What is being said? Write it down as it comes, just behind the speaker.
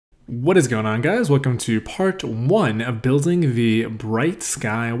What is going on, guys? Welcome to part 1 of building the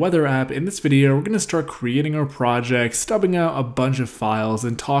BrightSky Weather App. In this video, we're going to start creating our project, stubbing out a bunch of files,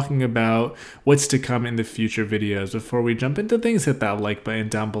 and talking about what's to come in the future videos. Before we jump into things, hit that like button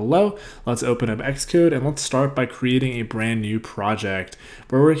down below. Let's open up Xcode, and let's start by creating a brand new project.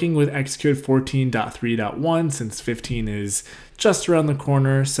 We're working with Xcode 14.3.1 since 15 is just around the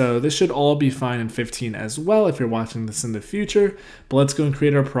corner, so this should all be fine in 15 as well if you're watching this in the future. But let's go and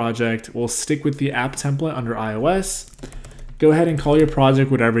create our project. We'll stick with the app template under iOS. Go ahead and call your project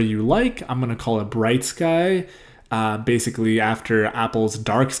whatever you like. I'm going to call it BrightSky. Basically, after Apple's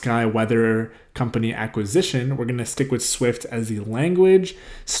Dark Sky Weather Company acquisition, we're going to stick with Swift as the language,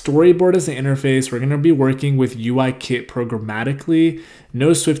 Storyboard as the interface. We're going to be working with UIKit programmatically.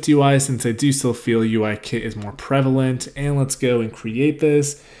 No Swift UI, since I do still feel UIKit is more prevalent. And let's go and create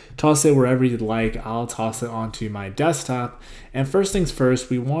this. Toss it wherever you'd like. I'll toss it onto my desktop. And first things first,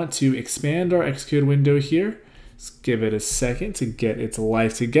 we want to expand our Xcode window here. Let's give it a second to get its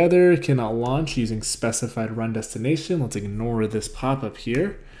life together. Cannot launch using specified run destination. Let's ignore this pop-up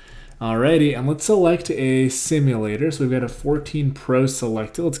here. Alrighty, and let's select a simulator. So we've got a 14 Pro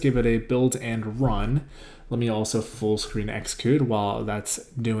selected. Let's give it a build and run. Let me also full screen Xcode while that's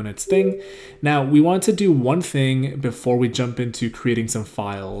doing its thing. Now we want to do one thing before we jump into creating some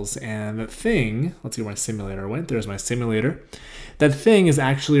files. And that thing, let's see where my simulator went. There's my simulator. That thing is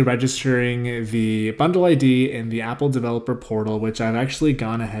actually registering the bundle ID in the Apple Developer Portal, which I've actually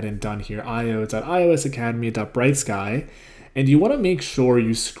gone ahead and done here, io.iosacademy.brightsky. And you want to make sure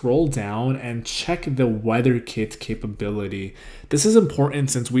you scroll down and check the WeatherKit capability. This is important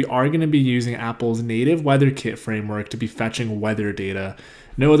since we are going to be using Apple's native WeatherKit framework to be fetching weather data.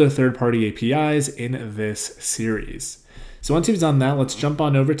 No other third-party APIs in this series. So once you've done that, let's jump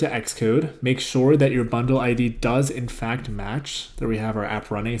on over to Xcode. Make sure that your bundle ID does in fact match. There we have our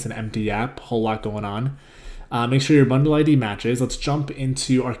app running. It's an empty app, whole lot going on. Make sure your bundle ID matches. Let's jump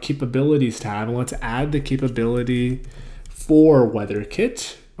into our capabilities tab and let's add the capability for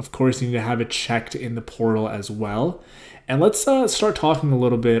WeatherKit. Of course, you need to have it checked in the portal as well. And let's start talking a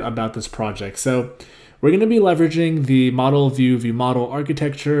little bit about this project. So we're going to be leveraging the model view model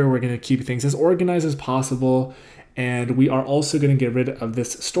architecture. We're going to keep things as organized as possible. And we are also going to get rid of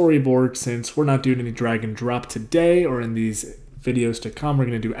this storyboard since we're not doing any drag and drop today or in these videos to come. We're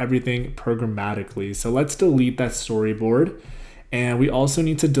going to do everything programmatically. So let's delete that storyboard. And we also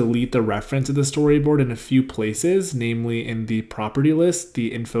need to delete the reference of the storyboard in a few places, namely in the property list,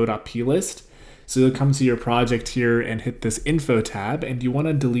 the info.p list. So you'll come to your project here and hit this info tab, and you want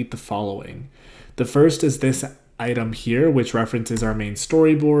to delete the following. The first is this item here, which references our main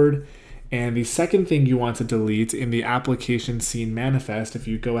storyboard. And the second thing you want to delete in the application scene manifest, if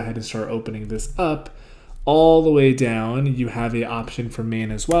you go ahead and start opening this up, all the way down, you have an option for main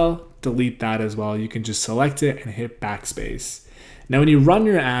as well. Delete that as well. You can just select it and hit backspace. Now, when you run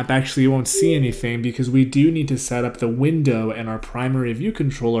your app, actually you won't see anything because we do need to set up the window and our primary view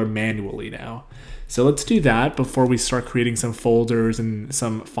controller manually now. So let's do that before we start creating some folders and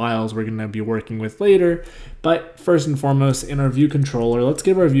some files we're going to be working with later. But first and foremost, in our view controller, let's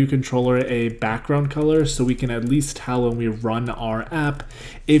give our view controller a background color so we can at least tell when we run our app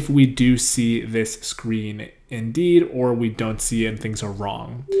if we do see this screen indeed or we don't see it and things are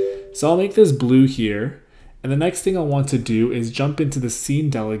wrong. So I'll make this blue here. And the next thing I want to do is jump into the scene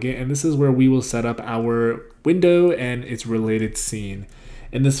delegate, and this is where we will set up our window and its related scene.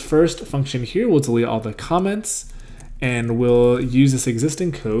 In this first function here, we'll delete all the comments, and we'll use this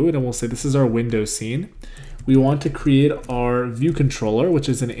existing code, and we'll say this is our window scene. We want to create our view controller, which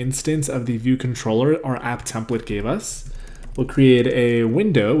is an instance of the view controller our app template gave us. We'll create a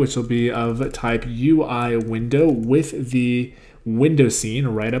window, which will be of type UI window with the window scene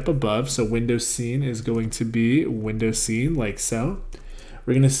right up above. So window scene is going to be window scene like so.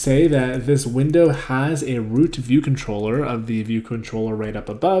 We're going to say that this window has a root view controller of the view controller right up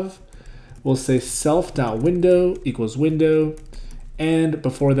above. We'll say self.window equals window. And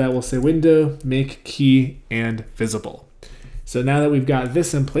before that, we'll say window, make key and visible. So now that we've got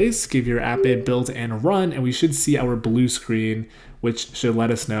this in place, give your app a build and run, and we should see our blue screen, which should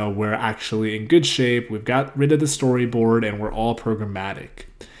let us know we're actually in good shape. We've got rid of the storyboard and we're all programmatic.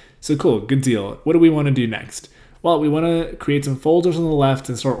 So cool, good deal. What do we want to do next? Well, we want to create some folders on the left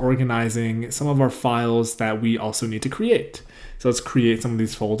and start organizing some of our files that we also need to create. So let's create some of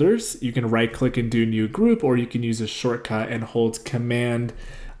these folders. You can right click and do new group, or you can use a shortcut and hold Command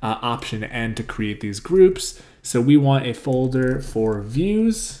Option N to create these groups. So we want a folder for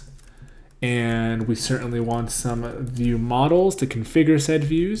views, and we certainly want some view models to configure said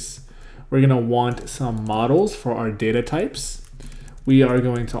views. We're going to want some models for our data types. We are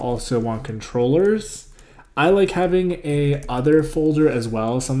going to also want controllers. I like having a other folder as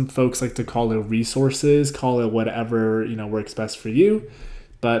well. Some folks like to call it resources, call it whatever, works best for you.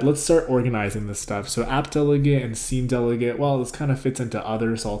 But let's start organizing this stuff. So app delegate and scene delegate, well, this kind of fits into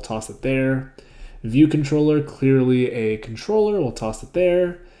other, so I'll toss it there. View controller, clearly a controller, we'll toss it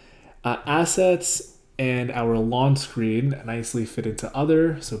there. Assets and our launch screen nicely fit into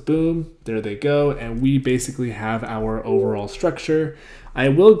other, so boom, there they go. And we basically have our overall structure. I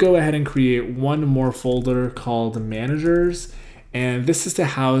will go ahead and create one more folder called managers. And this is to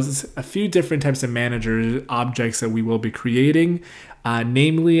house a few different types of manager objects that we will be creating,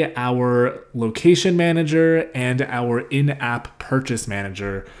 namely our location manager and our in-app purchase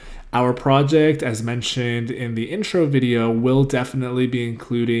manager. Our project, as mentioned in the intro video, will definitely be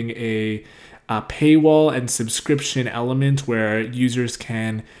including a paywall and subscription element where users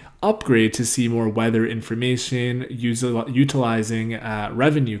can upgrade to see more weather information utilizing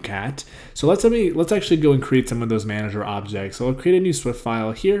WeatherKit. So let's actually go and create some of those manager objects. So I'll create a new Swift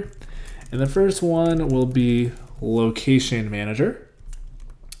file here, and the first one will be location manager.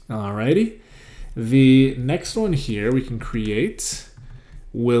 Alrighty, the next one here we can create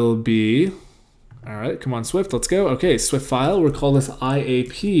will be, all right, come on Swift, let's go. Okay, Swift file, we'll call this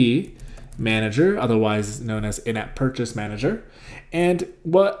IAP manager, otherwise known as in-app purchase manager. And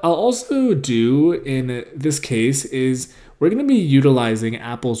what I'll also do in this case is we're going to be utilizing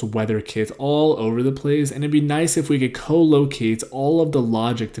Apple's WeatherKit all over the place, and it'd be nice if we could co-locate all of the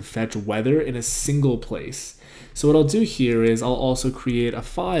logic to fetch weather in a single place. So what I'll do here is I'll also create a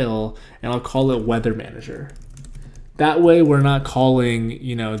file and I'll call it Weather Manager. That way we're not calling,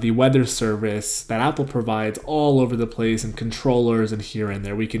 the weather service that Apple provides all over the place and controllers and here and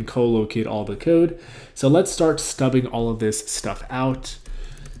there. We can co-locate all the code. So let's start stubbing all of this stuff out.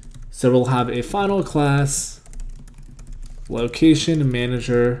 So we'll have a final class, location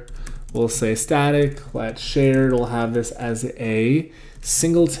manager. We'll say static, let's shared. We'll have this as a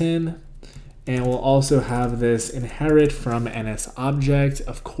singleton. And we'll also have this inherit from NS object.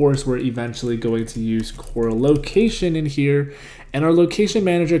 Of course, we're eventually going to use core location in here. And our location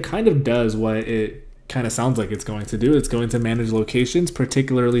manager kind of does what it kind of sounds like it's going to do. It's going to manage locations,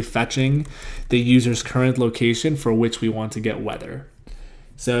 particularly fetching the user's current location for which we want to get weather.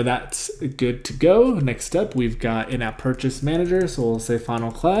 So that's good to go. Next up, we've got in-app purchase manager. So we'll say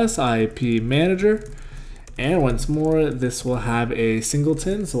final class, IAP manager. And once more, this will have a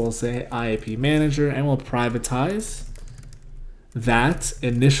singleton, so we'll say IAP manager, and we'll privatize that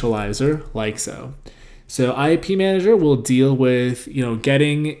initializer like so. So IAP manager will deal with,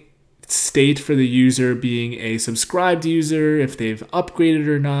 getting state for the user being a subscribed user, if they've upgraded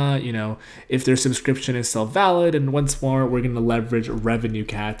or not, if their subscription is still valid. And once more, we're going to leverage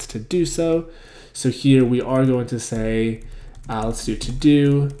WeatherKit to do so. So here we are going to say, let's do to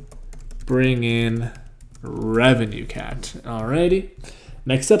do, bring in WeatherKit. Alrighty.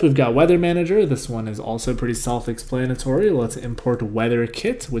 Next up, we've got Weather Manager. This one is also pretty self-explanatory. Let's import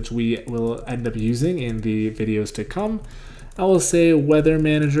WeatherKit, which we will end up using in the videos to come. I will say Weather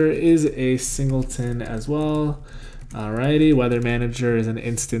Manager is a singleton as well. Alrighty, Weather Manager is an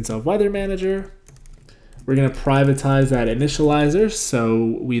instance of Weather Manager. We're going to privatize that initializer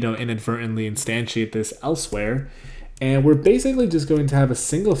so we don't inadvertently instantiate this elsewhere. And we're basically just going to have a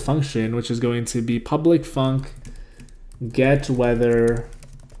single function, which is going to be public func get weather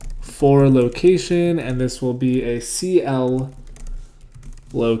for location, and this will be a CL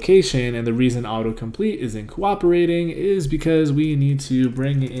location. And the reason autocomplete isn't cooperating is because we need to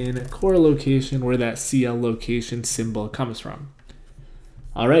bring in core location where that CL location symbol comes from.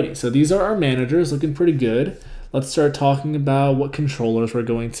 Alrighty, so these are our managers, looking pretty good. Let's start talking about what controllers we're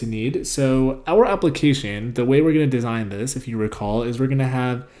going to need. So our application, the way we're going to design this, if you recall, is we're going to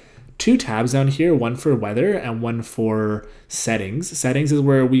have two tabs down here, one for weather and one for settings. Settings is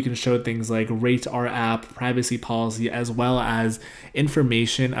where we can show things like rate our app, privacy policy, as well as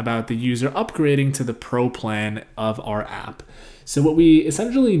information about the user upgrading to the pro plan of our app. So what we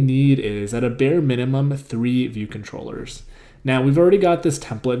essentially need is, at a bare minimum, 3 view controllers. Now, we've already got this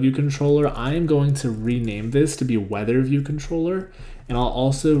template view controller. I am going to rename this to be weather view controller, and I'll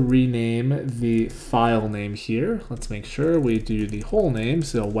also rename the file name here. Let's make sure we do the whole name,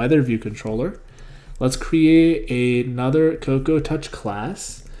 so weather view controller. Let's create another Cocoa Touch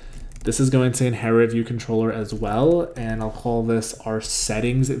class. This is going to inherit view controller as well, and I'll call this our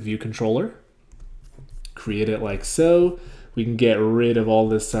settings view controller. Create it like so. We can get rid of all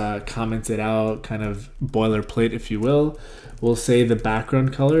this commented out kind of boilerplate, if you will. We'll say the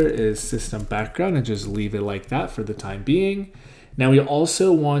background color is system background and just leave it like that for the time being. Now we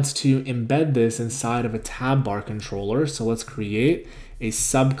also want to embed this inside of a tab bar controller. So let's create a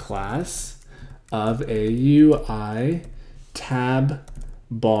subclass of a UI tab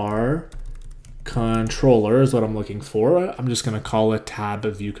bar controller is what I'm looking for. I'm just going to call it tab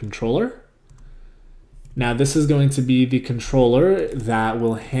view controller. Now this is going to be the controller that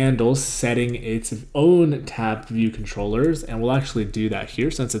will handle setting its own tab view controllers, and we'll actually do that here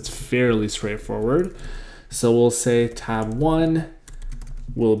since it's fairly straightforward. So we'll say tab 1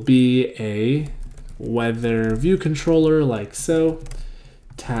 will be a weather view controller like so.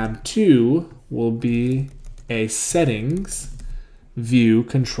 Tab 2 will be a settings view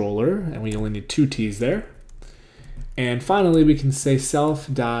controller, and we only need 2 T's there. And finally, we can say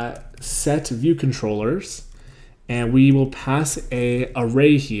self.set view controllers, and we will pass a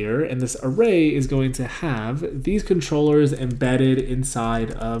array here, and this array is going to have these controllers embedded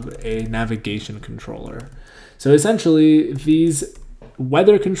inside of a navigation controller. So essentially, these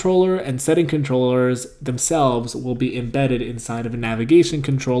weather controller and setting controllers themselves will be embedded inside of a navigation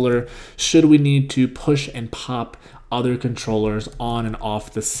controller should we need to push and pop other controllers on and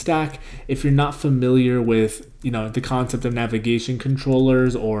off the stack. If you're not familiar with the concept of navigation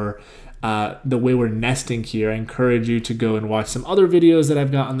controllers or the way we're nesting here, I encourage you to go and watch some other videos that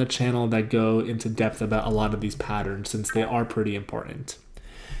I've got on the channel that go into depth about a lot of these patterns since they are pretty important.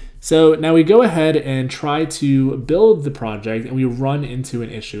 So now we go ahead and try to build the project and we run into an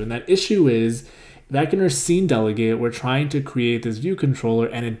issue, and that issue is back in our scene delegate, we're trying to create this view controller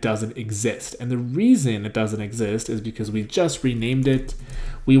and it doesn't exist. And the reason it doesn't exist is because we just renamed it.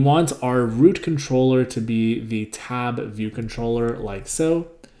 We want our root controller to be the tab view controller like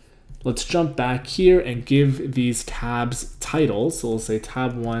so. Let's jump back here and give these tabs titles. So we'll say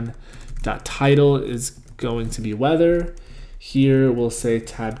tab1.title is going to be weather. Here we'll say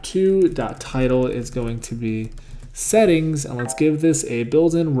tab2.title is going to be settings, and let's give this a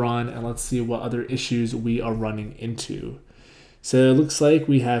build-in run and let's see what other issues we are running into. So it looks like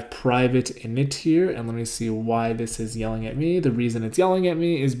we have private init here, and let me see why this is yelling at me. The reason it's yelling at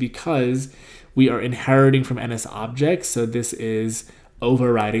me is because we are inheriting from NS objects, so this is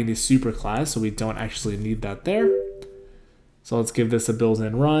overriding the superclass, so we don't actually need that there. So let's give this a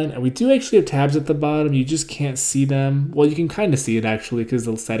built-in run, and we do actually have tabs at the bottom. You just can't see them. Well, you can kind of see it actually because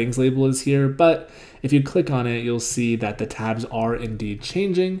the settings label is here, but if you click on it, you'll see that the tabs are indeed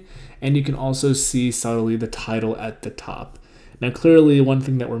changing, and you can also see subtly the title at the top. Now clearly one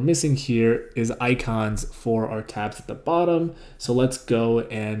thing that we're missing here is icons for our tabs at the bottom, so let's go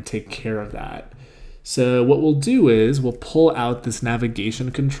and take care of that. So what we'll do is we'll pull out this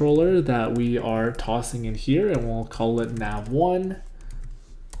navigation controller that we are tossing in here, and we'll call it nav1.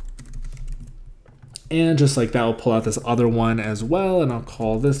 And just like that, we'll pull out this other one as well, and I'll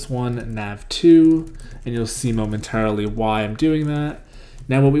call this one nav2, and you'll see momentarily why I'm doing that.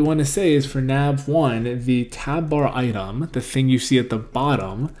 Now what we want to say is for nav1, the tab bar item, the thing you see at the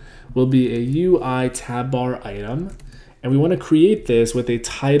bottom, will be a UI tab bar item. And we want to create this with a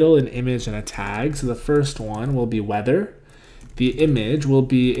title, an image, and a tag. So the first one will be weather. The image will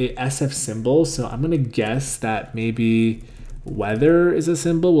be a SF symbol. So I'm going to guess that maybe weather is a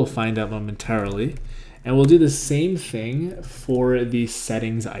symbol. We'll find out momentarily. And we'll do the same thing for the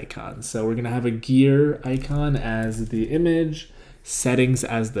settings icon. So we're going to have a gear icon as the image, settings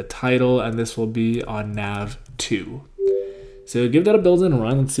as the title, and this will be on nav2. So give that a build-in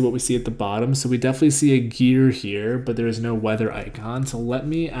run. Let's see what we see at the bottom. So we definitely see a gear here, but there is no weather icon. So let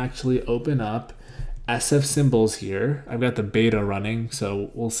me actually open up SF symbols here. I've got the beta running,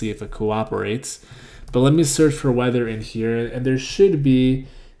 so we'll see if it cooperates. But let me search for weather in here, and there should be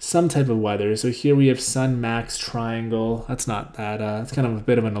some type of weather. So here we have sun, max, triangle. That's not that, it's kind of a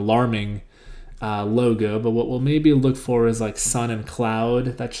bit of an alarming logo, but what we'll maybe look for is like sun and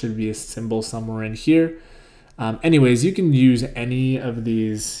cloud. That should be a symbol somewhere in here. Anyways, you can use any of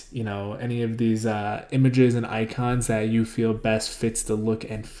these, images and icons that you feel best fits the look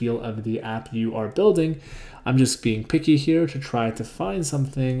and feel of the app you are building. I'm just being picky here to try to find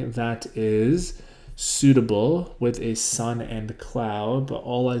something that is suitable with a sun and cloud, but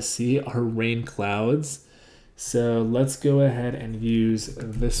all I see are rain clouds. So let's go ahead and use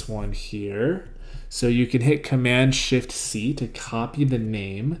this one here. So you can hit Command-Shift-C to copy the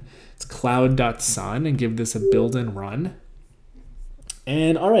name. It's cloud.sun, and give this a build-in run.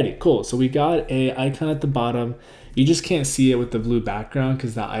 And alrighty, cool. So we got a icon at the bottom. You just can't see it with the blue background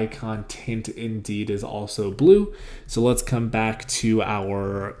because the icon tint indeed is also blue. So let's come back to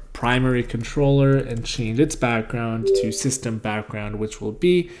our primary controller and change its background to system background, which will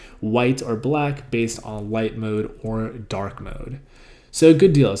be white or black based on light mode or dark mode. So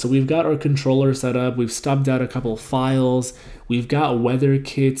good deal. So we've got our controller set up. We've stubbed out a couple of files. We've got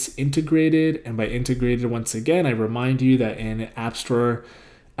WeatherKits integrated. And by integrated, once again, I remind you that in App Store,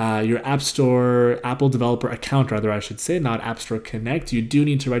 your App Store, Apple developer account, rather, I should say, not App Store Connect, you do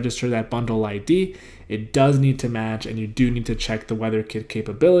need to register that bundle ID. It does need to match, and you do need to check the WeatherKit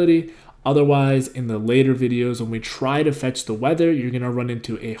capability. Otherwise, in the later videos, when we try to fetch the weather, you're going to run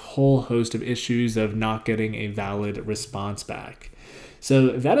into a whole host of issues of not getting a valid response back. So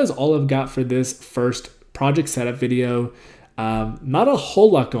that is all I've got for this first project setup video. Not a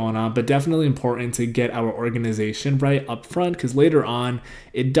whole lot going on, but definitely important to get our organization right up front, because later on,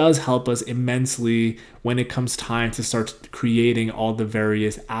 it does help us immensely when it comes time to start creating all the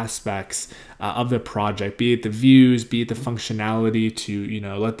various aspects of the project, be it the views, be it the functionality to,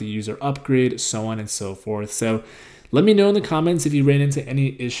 let the user upgrade, so on and so forth. So let me know in the comments if you ran into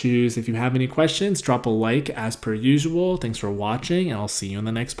any issues. If you have any questions, drop a like as per usual. Thanks for watching, and I'll see you in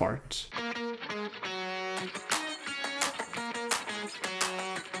the next part.